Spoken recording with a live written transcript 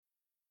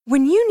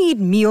When you need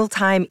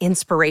mealtime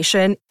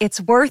inspiration,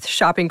 it's worth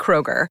shopping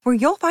Kroger, where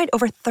you'll find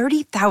over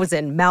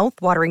 30,000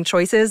 mouth-watering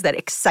choices that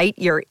excite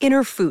your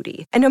inner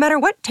foodie. And no matter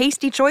what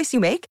tasty choice you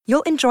make,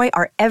 you'll enjoy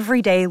our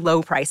everyday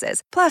low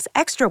prices, plus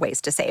extra ways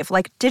to save,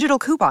 like digital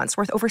coupons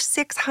worth over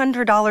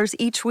 $600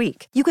 each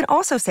week. You can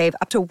also save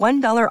up to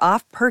 $1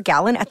 off per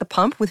gallon at the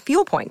pump with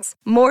fuel points.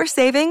 More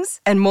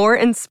savings and more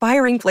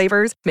inspiring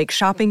flavors make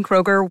shopping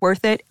Kroger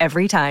worth it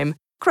every time.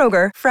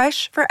 Kroger,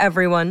 fresh for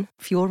everyone.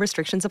 Fuel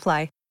restrictions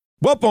apply.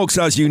 Well, folks,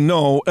 as you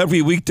know,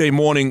 every weekday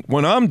morning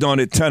when I'm done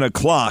at 10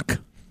 o'clock,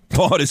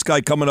 this guy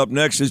coming up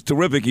next is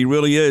terrific. He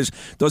really is.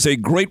 Does a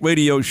great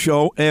radio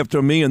show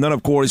after me. And then,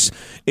 of course,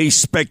 a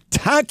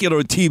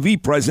spectacular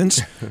TV presence,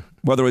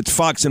 whether it's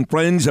Fox and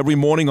Friends every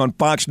morning on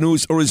Fox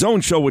News or his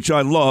own show, which I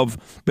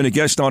love. Been a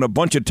guest on a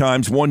bunch of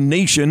times. One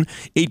Nation,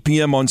 8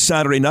 p.m. on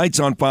Saturday nights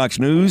on Fox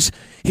News.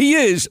 He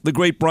is the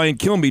great Brian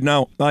Kilmeade.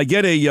 Now, I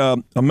get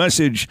a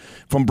message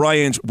from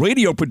Brian's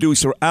radio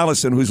producer,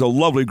 Allison, who's a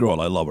lovely girl.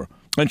 I love her.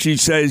 And she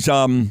says,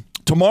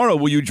 tomorrow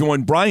will you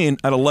join Brian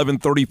at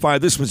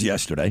 11:35? This was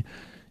yesterday.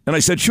 And I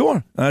said,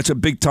 sure. That's a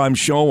big-time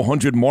show,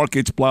 100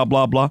 markets, blah,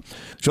 blah, blah.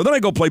 So then I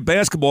go play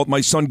basketball with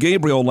my son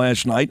Gabriel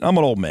last night. I'm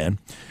an old man.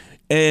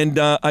 And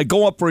I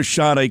go up for a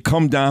shot. I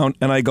come down,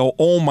 and I go,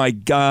 oh, my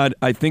God,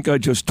 I think I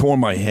just tore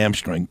my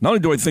hamstring. Not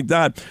only do I think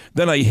that,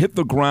 then I hit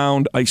the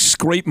ground. I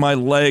scrape my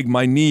leg,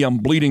 my knee. I'm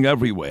bleeding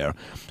everywhere.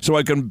 So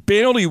I can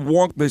barely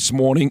walk this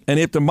morning. And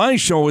after my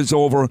show is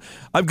over,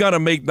 I've got to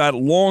make that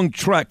long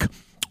trek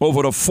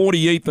over to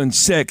 48th and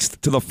 6th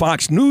to the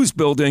Fox News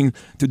building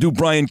to do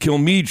Brian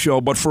Kilmeade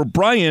show. But for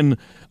Brian,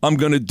 I'm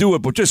going to do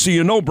it. But just so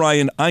you know,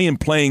 Brian, I am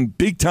playing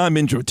big-time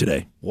injured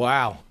today.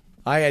 Wow.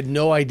 I had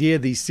no idea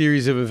these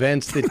series of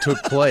events that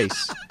took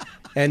place.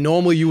 And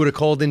normally you would have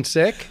called in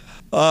sick?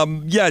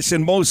 Yes,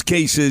 in most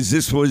cases,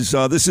 this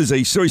is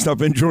a serious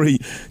enough injury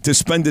to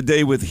spend the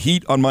day with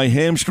heat on my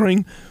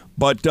hamstring.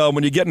 But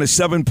when you're getting a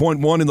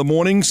 7.1 in the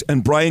mornings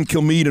and Brian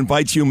Kilmeade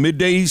invites you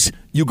middays,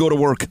 you go to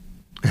work.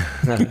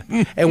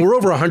 And we're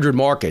over 100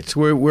 markets.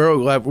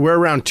 We're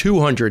around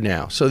 200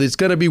 now, so it's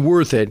going to be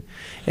worth it.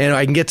 And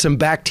I can get some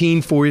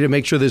Bactine for you to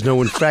make sure there's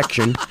no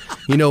infection.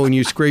 You know, when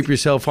you scrape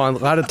yourself on, a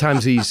lot of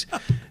times these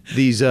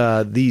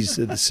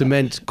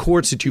cement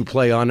courts that you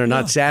play on are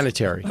not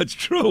sanitary. That's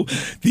true.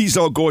 These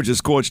are gorgeous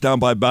courts down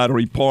by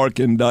Battery Park.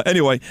 And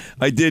anyway,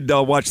 I did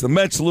watch the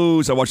Mets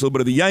lose. I watched a little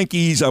bit of the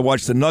Yankees. I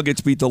watched the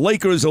Nuggets beat the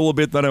Lakers a little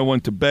bit. Then I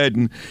went to bed.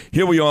 And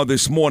here we are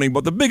this morning.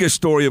 But the biggest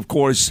story, of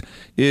course,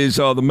 is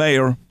the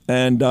mayor.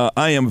 And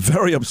I am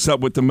very upset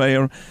with the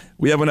mayor.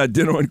 We haven't had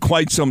dinner in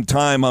quite some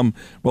time. I'm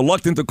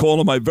reluctant to call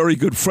him my very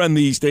good friend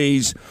these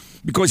days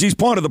because he's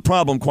part of the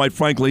problem, quite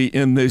frankly,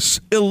 in this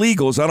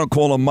illegals. I don't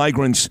call them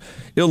migrants.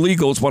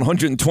 Illegals,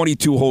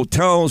 122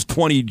 hotels,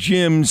 20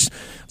 gyms.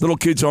 Little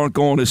kids aren't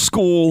going to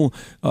school.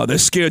 They're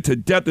scared to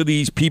death of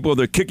these people.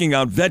 They're kicking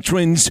out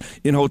veterans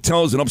in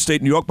hotels in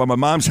upstate New York by my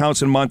mom's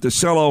house in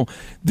Monticello.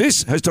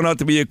 This has turned out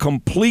to be a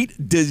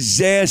complete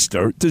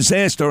disaster.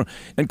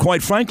 And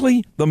quite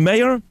frankly, the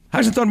mayor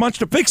hasn't done much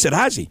to fix it,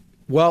 has he?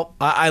 Well,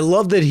 I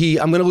love that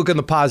I'm going to look on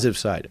the positive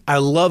side. I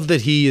love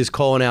that he is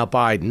calling out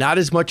Biden, not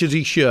as much as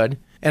he should.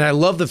 And I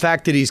love the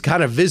fact that he's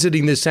kind of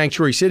visiting this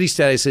sanctuary city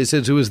status. He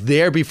says it was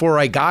there before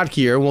I got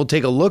here, and we'll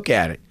take a look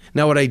at it.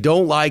 Now, what I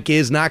don't like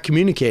is not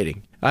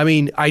communicating. I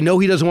mean, I know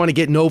he doesn't want to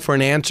get no for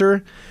an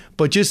answer,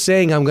 but just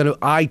saying I'm going to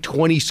eye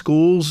 20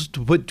 schools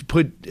to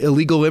put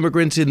illegal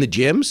immigrants in the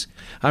gyms.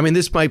 I mean,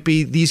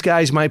 these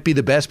guys might be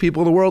the best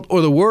people in the world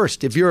or the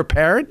worst. If you're a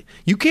parent,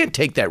 you can't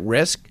take that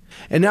risk.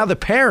 And now the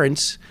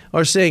parents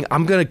are saying,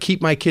 I'm going to keep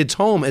my kids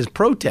home as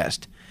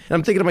protest. And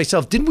I'm thinking to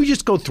myself, didn't we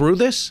just go through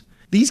this?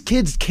 These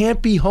kids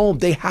can't be home.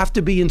 They have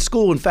to be in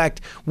school. In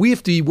fact, we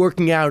have to be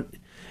working out,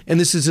 and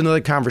this is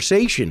another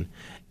conversation,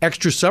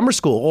 extra summer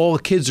school. All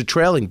the kids are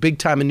trailing big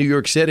time in New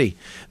York City.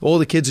 All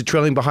the kids are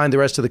trailing behind the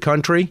rest of the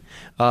country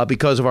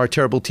because of our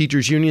terrible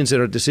teachers unions and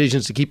our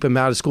decisions to keep them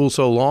out of school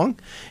so long.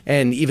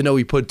 And even though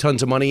we put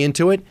tons of money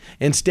into it,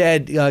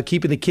 instead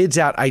keeping the kids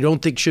out I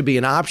don't think should be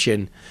an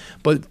option.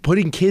 But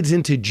putting kids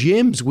into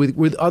gyms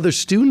with other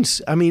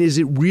students, I mean,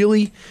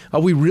 are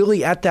we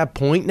really at that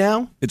point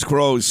now? It's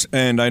gross.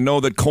 And I know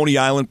that Coney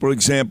Island, for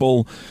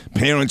example,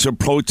 parents are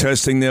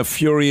protesting. They're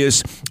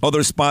furious.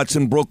 Other spots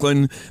in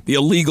Brooklyn, the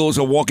illegals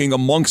are walking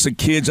amongst the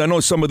kids. I know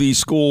some of these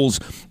schools,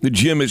 the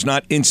gym is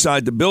not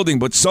inside the building,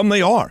 but some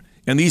they are.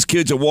 And these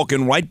kids are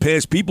walking right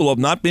past people who have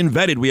not been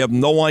vetted. We have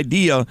no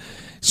idea.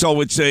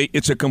 So it's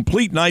a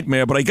complete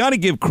nightmare. But I got to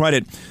give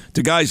credit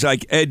to guys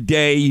like Ed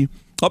Day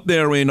up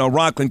there in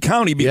Rockland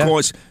County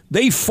because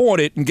they fought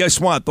it. And guess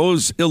what?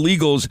 Those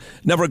illegals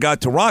never got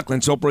to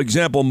Rockland. So, for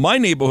example, my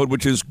neighborhood,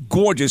 which is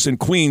gorgeous in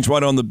Queens,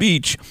 right on the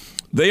beach,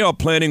 they are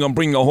planning on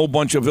bringing a whole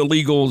bunch of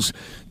illegals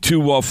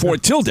to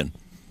Fort Tilden.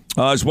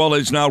 As well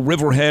as now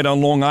Riverhead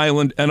on Long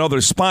Island and other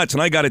spots.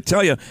 And I got to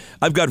tell you,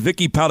 I've got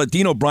Vicky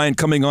Palladino, Brian,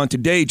 coming on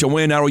today,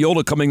 Joanne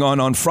Ariola coming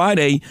on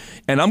Friday,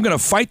 and I'm going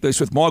to fight this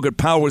with Margaret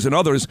Powers and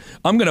others.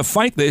 I'm going to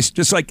fight this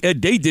just like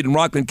Ed Day did in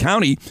Rockland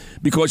County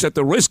because at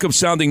the risk of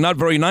sounding not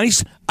very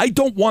nice, I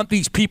don't want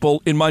these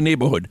people in my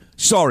neighborhood.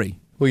 Sorry.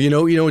 Well,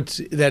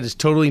 that is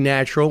totally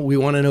natural. We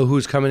want to know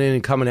who's coming in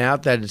and coming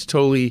out. That is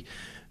totally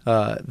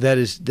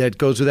that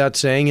goes without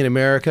saying in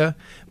America.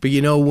 But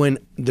when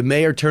the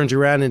mayor turns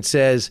around and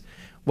says,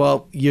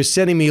 "Well, you're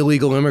sending me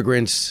illegal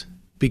immigrants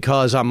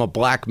because I'm a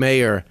black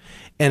mayor,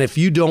 and if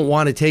you don't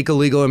want to take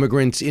illegal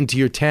immigrants into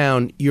your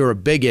town, you're a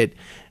bigot."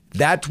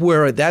 That's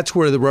where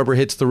the rubber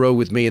hits the road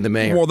with me and the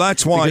mayor. Well,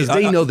 that's why. Because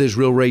they know there's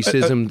real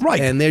racism,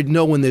 right. And they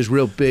know when there's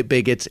real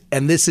bigots,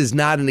 and this is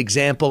not an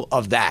example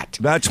of that.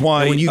 That's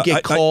why. And when you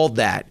get called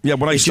that,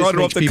 when I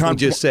started off the people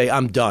just say,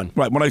 "I'm done."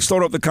 Right. When I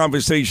start off the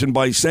conversation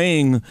by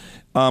saying,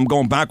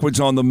 going backwards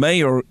on the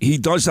mayor, he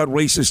does that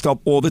racist stuff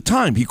all the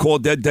time. He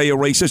called that day a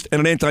racist and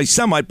an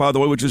anti-Semite, by the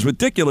way, which is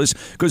ridiculous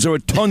because there are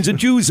tons of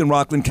Jews in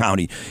Rockland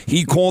County.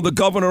 He called the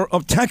governor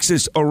of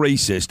Texas a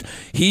racist.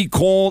 He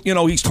called,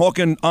 he's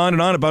talking on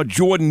and on about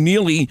Jordan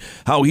Neely,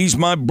 how he's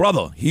my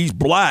brother. He's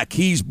black.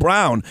 He's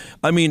brown.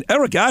 I mean,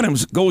 Eric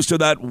Adams goes to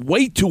that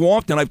way too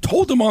often. I've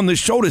told him on this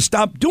show to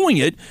stop doing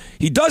it.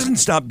 He doesn't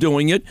stop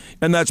doing it,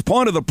 and that's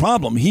part of the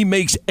problem. He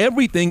makes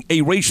everything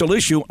a racial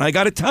issue. And I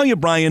got to tell you,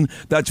 Brian,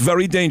 that's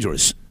very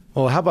dangerous.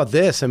 Well, how about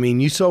this? I mean,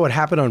 you saw what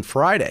happened on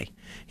Friday.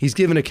 He's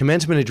given a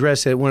commencement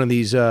address at one of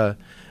these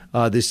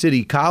the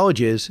city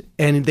colleges,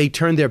 and they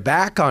turned their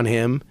back on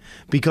him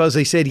because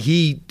they said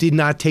he did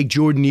not take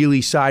Jordan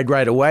Neely's side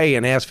right away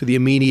and asked for the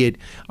immediate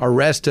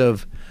arrest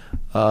of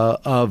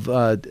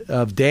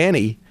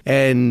Danny.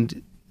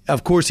 And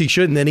of course he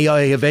shouldn't. Then he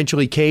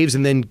eventually caves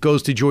and then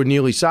goes to Jordan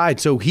Neely's side.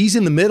 So he's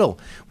in the middle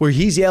where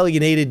he's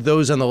alienated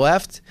those on the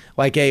left,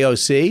 like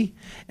AOC,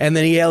 and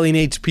then he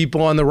alienates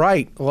people on the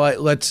right,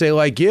 let's say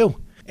like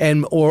you,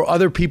 or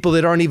other people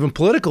that aren't even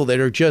political, that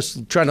are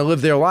just trying to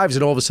live their lives,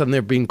 and all of a sudden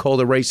they're being called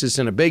a racist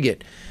and a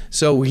bigot.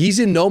 So he's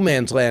in no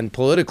man's land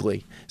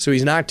politically. So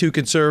he's not too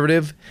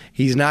conservative.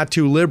 He's not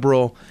too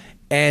liberal.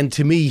 And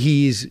to me,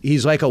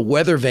 he's like a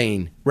weather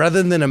vane.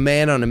 Rather than a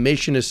man on a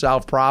mission to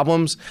solve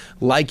problems,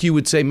 like you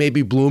would say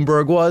maybe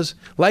Bloomberg was.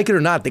 Like it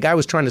or not, the guy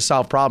was trying to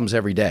solve problems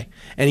every day.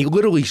 And he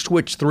literally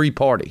switched 3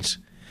 parties.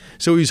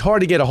 So he's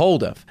hard to get a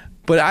hold of.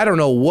 But I don't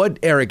know what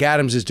Eric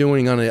Adams is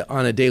doing on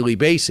a daily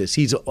basis.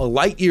 He's a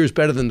light years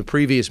better than the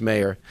previous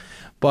mayor.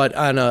 But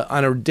on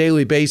a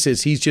daily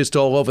basis, he's just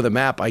all over the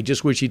map. I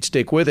just wish he'd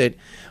stick with it.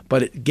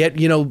 But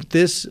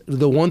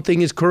the one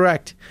thing is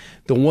correct.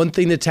 The one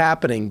thing that's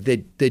happening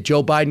that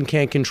Joe Biden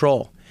can't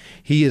control,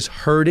 he is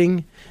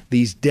hurting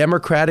these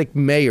Democratic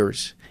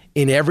mayors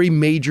in every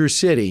major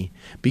city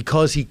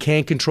because he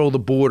can't control the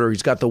border.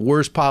 He's got the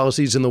worst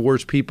policies and the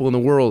worst people in the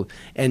world.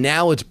 And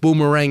now it's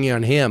boomeranging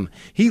on him.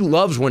 He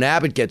loves when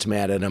Abbott gets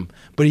mad at him,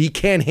 but he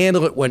can't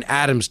handle it when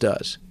Adams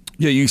does.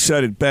 Yeah, you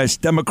said it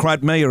best.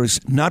 Democrat mayors,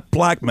 not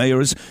black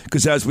mayors,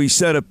 because as we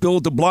said, if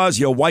Bill de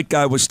Blasio, white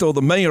guy, was still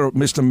the mayor,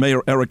 Mr.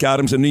 Mayor Eric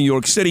Adams in New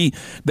York City,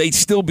 they'd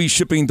still be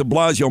shipping de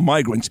Blasio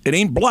migrants. It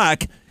ain't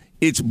black,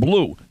 it's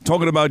blue.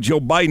 Talking about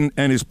Joe Biden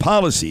and his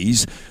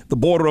policies, the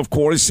border, of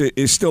course,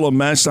 is still a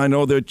mess. I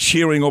know they're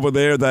cheering over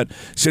there that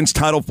since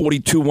Title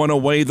 42 went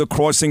away, the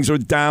crossings are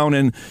down.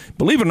 And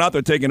believe it or not,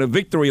 they're taking a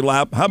victory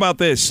lap. How about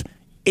this?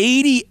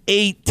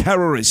 88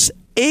 terrorists.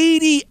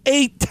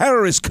 88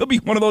 terrorists, could be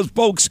one of those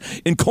folks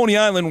in Coney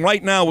Island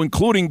right now,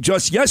 including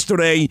just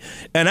yesterday,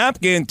 an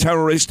Afghan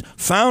terrorist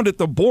found at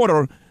the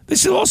border.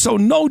 This is also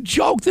no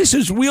joke. This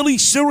is really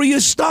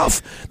serious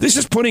stuff. This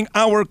is putting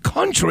our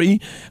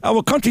country's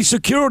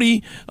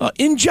security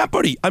in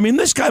jeopardy. I mean,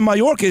 this guy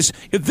Mayorkas,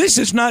 if this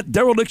is not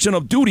dereliction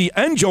of duty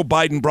and Joe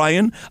Biden,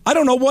 Brian, I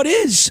don't know what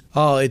is.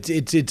 Oh,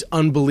 it's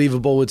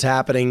unbelievable what's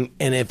happening.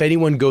 And if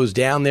anyone goes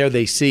down there,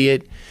 they see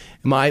it.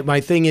 My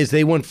thing is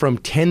they went from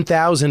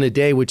 10,000 a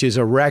day, which is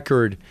a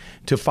record,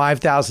 to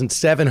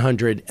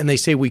 5,700, and they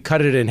say we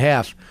cut it in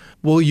half.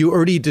 Well, you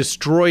already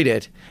destroyed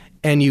it,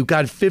 and you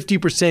got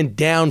 50%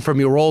 down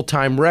from your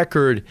all-time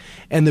record,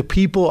 and the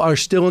people are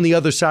still on the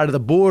other side of the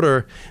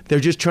border. They're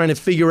just trying to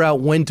figure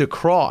out when to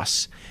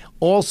cross.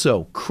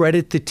 Also,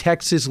 credit the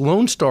Texas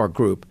Lone Star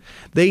Group.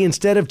 They,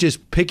 instead of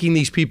just picking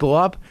these people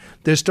up,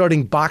 they're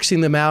starting boxing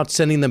them out,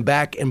 sending them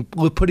back, and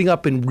putting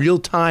up in real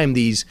time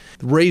these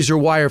razor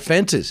wire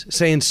fences,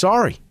 saying,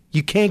 sorry,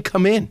 you can't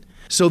come in.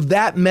 So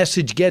that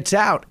message gets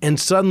out, and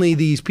suddenly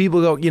these people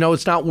go,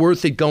 it's not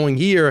worth it going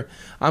here.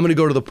 I'm going to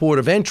go to the port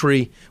of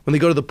entry. When they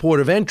go to the port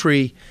of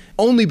entry,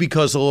 only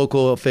because the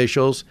local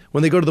officials,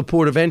 when they go to the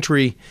port of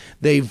entry,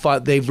 they've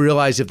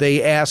realized if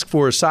they ask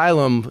for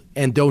asylum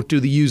and don't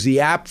use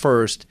the app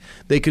first,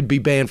 they could be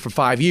banned for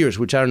 5 years,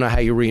 which I don't know how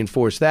you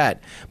reinforce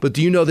that. But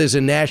do you know there's a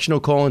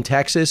national call in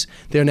Texas?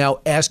 They're now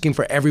asking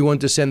for everyone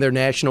to send their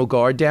National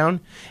Guard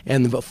down,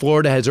 and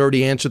Florida has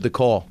already answered the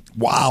call.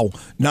 Wow,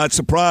 not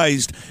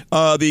surprised.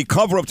 The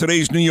cover of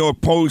today's New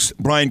York Post,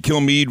 Brian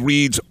Kilmeade,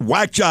 reads,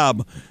 "Whack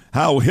job.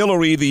 how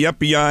Hillary, the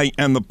FBI,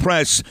 and the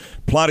press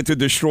plotted to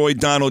destroy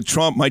Donald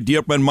Trump. My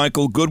dear friend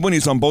Michael Goodwin,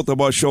 he's on both of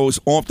our shows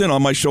often.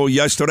 On my show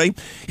yesterday,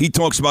 he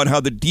talks about how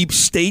the deep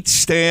state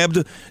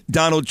stabbed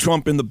Donald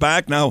Trump in the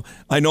back. Now,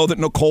 I know that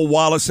Nicole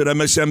Wallace at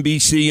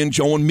MSNBC and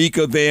Joe and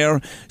Mika there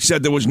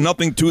said there was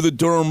nothing to the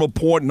Durham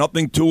report,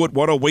 nothing to it,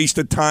 what a waste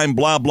of time,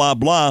 blah, blah,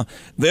 blah.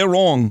 They're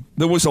wrong.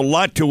 There was a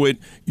lot to it.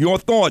 Your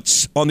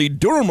thoughts on the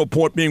Durham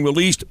report being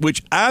released,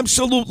 which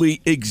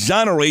absolutely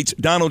exonerates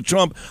Donald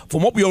Trump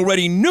from what we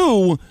already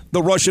knew,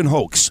 the Russian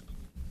hoax?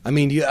 I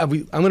mean, I'm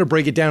going to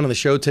break it down on the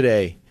show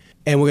today,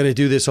 and we're going to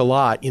do this a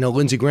lot. You know,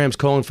 Lindsey Graham's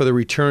calling for the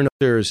return of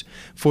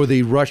for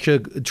the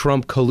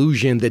Russia-Trump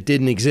collusion that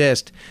didn't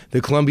exist.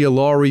 The Columbia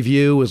Law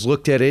Review has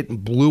looked at it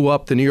and blew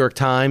up the New York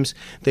Times.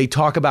 They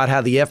talk about how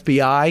the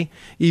FBI,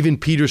 even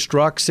Peter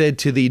Strzok said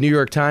to the New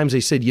York Times, they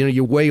said, you know,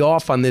 you're way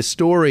off on this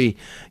story.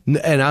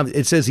 And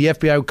it says the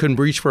FBI couldn't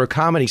reach for a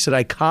comment. He said,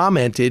 I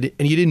commented,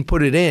 and you didn't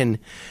put it in.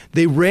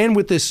 They ran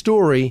with this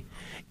story.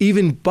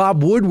 Even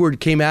Bob Woodward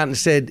came out and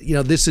said, you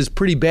know, this is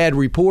pretty bad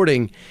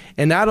reporting.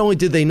 And not only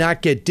did they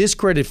not get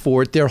discredit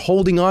for it, they're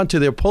holding on to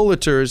their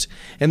Pulitzers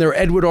and their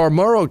Edward R.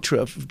 Murrow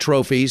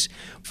trophies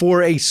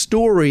for a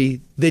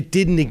story that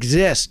didn't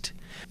exist,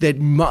 that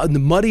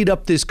muddied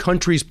up this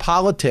country's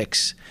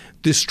politics,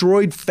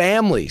 destroyed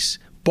families.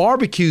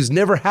 Barbecues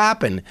never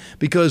happen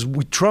because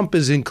Trump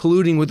is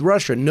colluding with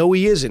Russia. No,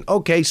 he isn't.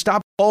 Okay,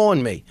 stop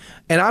calling me.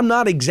 And I'm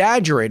not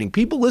exaggerating.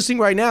 People listening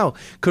right now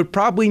could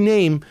probably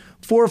name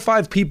 4 or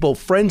 5 people,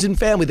 friends and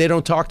family, they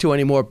don't talk to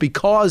anymore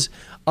because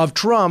of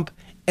Trump.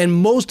 And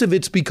most of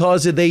it's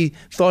because they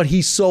thought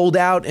he sold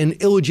out and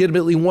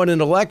illegitimately won an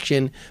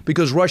election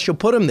because Russia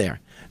put him there.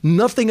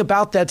 Nothing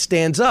about that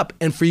stands up.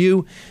 And for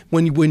you,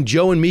 when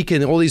Joe and Mika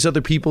and all these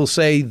other people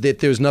say that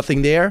there's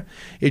nothing there,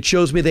 it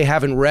shows me they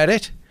haven't read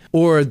it,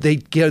 or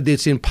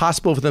it's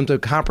impossible for them to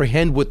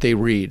comprehend what they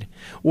read.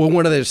 Or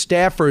one of their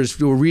staffers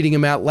who were reading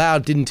them out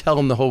loud didn't tell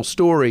them the whole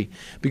story.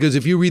 Because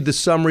if you read the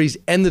summaries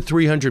and the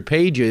 300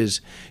 pages,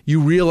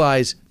 you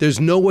realize there's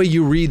no way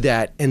you read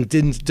that and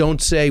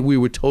don't say we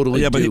were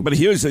totally duped. But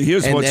here's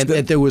what's...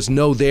 And there was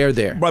no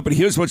there. Right, but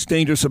here's what's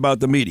dangerous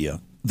about the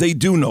media. They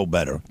do know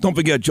better. Don't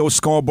forget Joe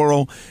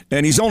Scarborough,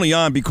 and he's only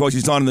on because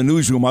he's on in the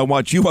newsroom. I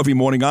watch you every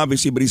morning,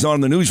 obviously, but he's on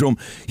in the newsroom.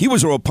 He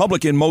was a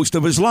Republican most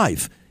of his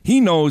life. He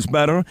knows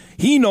better.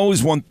 He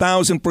knows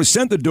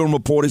 1,000% the Durham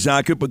report is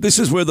accurate, but this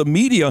is where the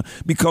media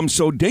becomes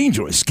so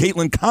dangerous.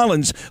 Caitlin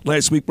Collins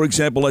last week, for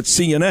example, at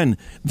CNN,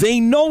 they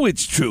know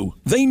it's true.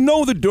 They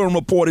know the Durham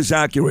report is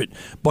accurate,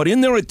 but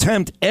in their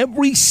attempt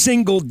every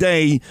single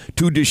day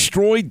to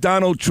destroy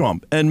Donald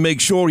Trump and make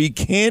sure he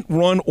can't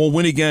run or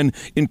win again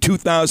in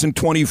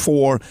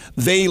 2024,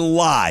 they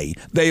lie.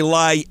 They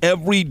lie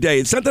every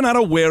day. It's not they're not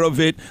aware of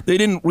it. They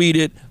didn't read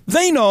it.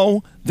 They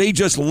know. They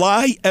just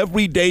lie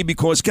every day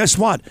because guess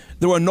what?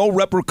 There are no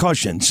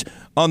repercussions.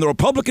 On the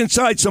Republican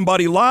side,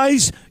 somebody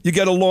lies, you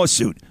get a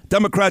lawsuit.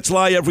 Democrats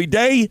lie every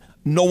day,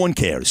 no one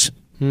cares.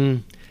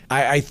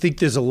 I think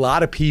there's a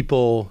lot of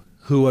people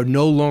who are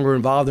no longer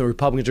involved in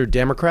Republicans or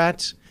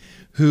Democrats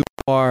who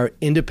are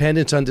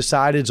independents,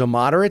 undecideds, or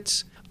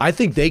moderates. I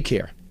think they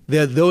care.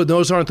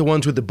 Those aren't the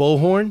ones with the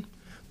bullhorn,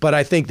 but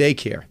I think they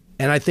care.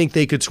 And I think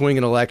they could swing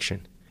an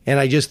election. And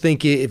I just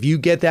think if you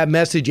get that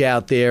message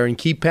out there and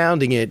keep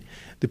pounding it,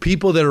 the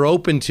people that are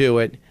open to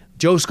it,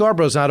 Joe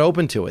Scarborough's not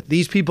open to it.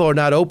 These people are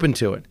not open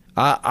to it.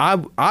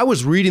 I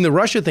was reading the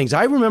Russia things.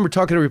 I remember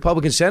talking to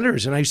Republican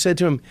senators, and I said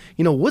to him,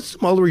 you know, what's the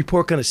Mueller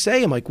report going to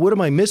say? I'm like, what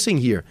am I missing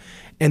here?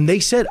 And they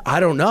said, I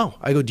don't know.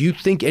 I go, do you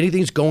think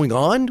anything's going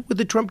on with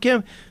the Trump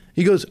camp?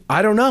 He goes,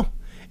 I don't know.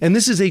 And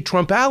this is a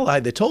Trump ally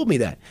that told me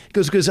that.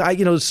 Because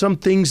some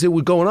things that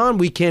were going on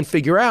we can't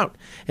figure out.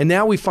 And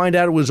now we find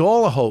out it was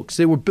all a hoax.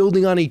 They were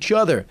building on each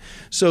other.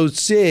 So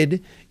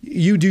Sid,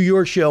 you do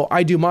your show,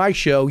 I do my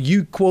show.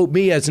 You quote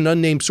me as an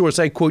unnamed source.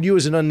 I quote you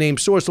as an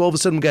unnamed source. All of a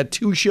sudden we got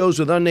 2 shows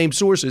with unnamed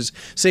sources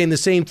saying the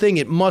same thing.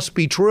 It must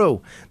be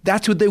true.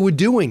 That's what they were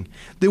doing.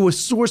 They were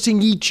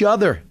sourcing each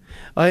other.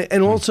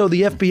 And also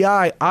the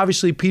FBI,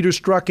 obviously Peter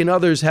Strzok and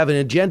others have an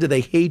agenda.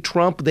 They hate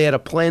Trump. They had a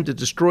plan to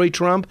destroy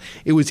Trump.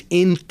 It was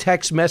in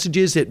text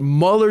messages that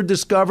Mueller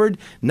discovered,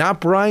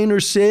 not Brian or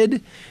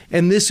Sid.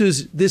 And this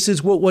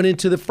is what went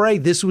into the fray.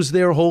 This was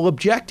their whole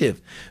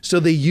objective. So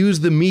they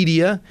used the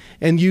media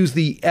and used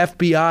the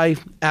FBI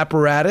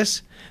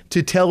apparatus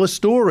to tell a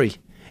story.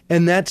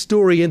 And that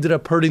story ended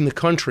up hurting the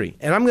country.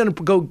 And I'm going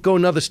to go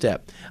another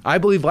step. I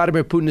believe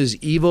Vladimir Putin is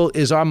evil,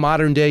 is our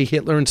modern day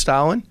Hitler and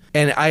Stalin.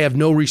 And I have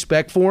no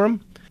respect for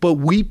him. But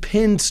we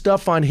pinned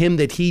stuff on him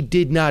that he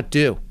did not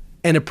do.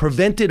 And it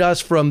prevented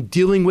us from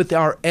dealing with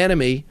our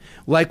enemy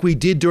like we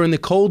did during the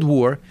Cold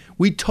War.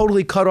 We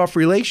totally cut off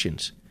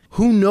relations.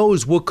 Who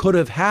knows what could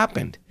have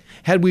happened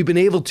had we been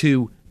able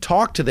to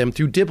talk to them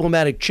through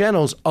diplomatic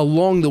channels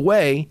along the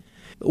way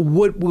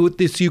with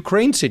this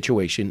Ukraine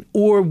situation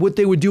or what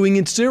they were doing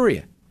in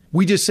Syria.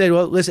 We just said,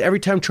 well, listen, every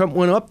time Trump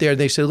went up there,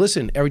 they said,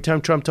 listen, every time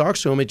Trump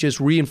talks to him, it just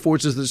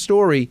reinforces the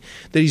story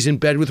that he's in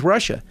bed with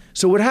Russia.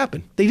 So what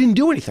happened? They didn't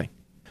do anything.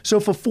 So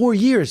for 4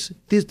 years,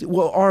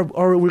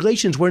 our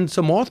relations went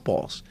into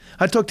mothballs.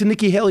 I talked to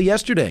Nikki Haley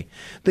yesterday.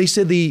 They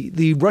said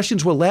the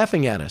Russians were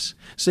laughing at us,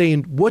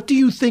 saying, what do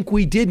you think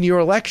we did in your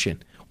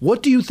election?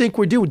 What do you think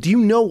we're doing? Do you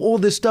know all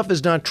this stuff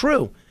is not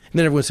true? And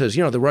then everyone says,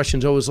 the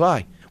Russians always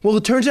lie. Well,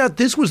 it turns out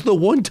this was the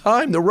one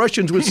time the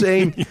Russians were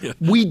saying,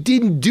 we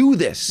didn't do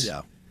this.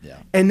 Yeah.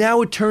 And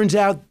now it turns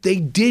out they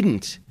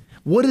didn't.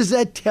 What does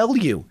that tell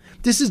you?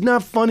 This is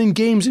not fun and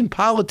games in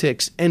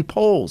politics and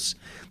polls.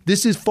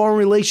 This is foreign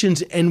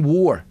relations and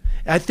war.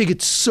 I think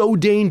it's so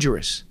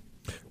dangerous.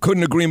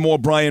 Couldn't agree more,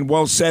 Brian.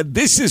 Well said.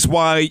 This is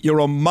why you're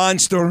a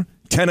monster.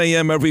 10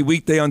 a.m. every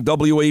weekday on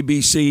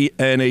WABC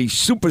and a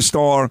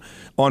superstar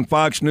on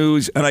Fox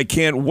News. And I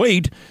can't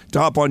wait to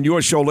hop on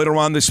your show later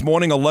on this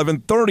morning,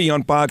 11:30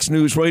 on Fox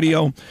News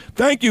Radio.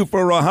 Thank you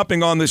for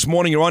hopping on this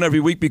morning. You're on every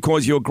week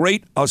because you're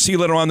great. I'll see you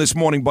later on this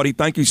morning, buddy.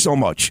 Thank you so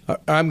much.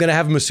 I'm going to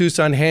have a masseuse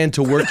on hand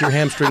to work your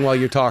hamstring while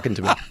you're talking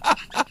to me.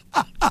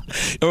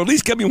 Or at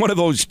least get me one of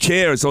those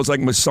chairs, those like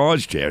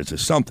massage chairs or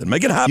something.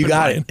 Make it happen, You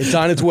got Brian. it. It's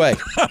on its way.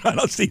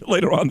 I'll see you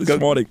later on this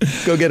morning.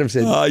 Go get him,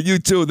 Sid. You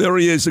too. There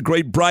he is, the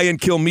great Brian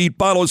Kilmeade.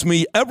 Follows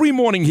me every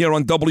morning here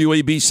on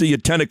WABC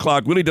at 10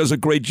 o'clock. Really does a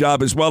great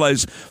job, as well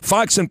as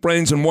Fox and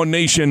Friends and One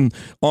Nation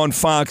on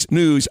Fox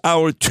News.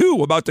 Hour 2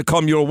 about to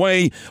come your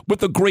way with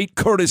the great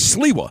Curtis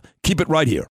Sliwa. Keep it right here.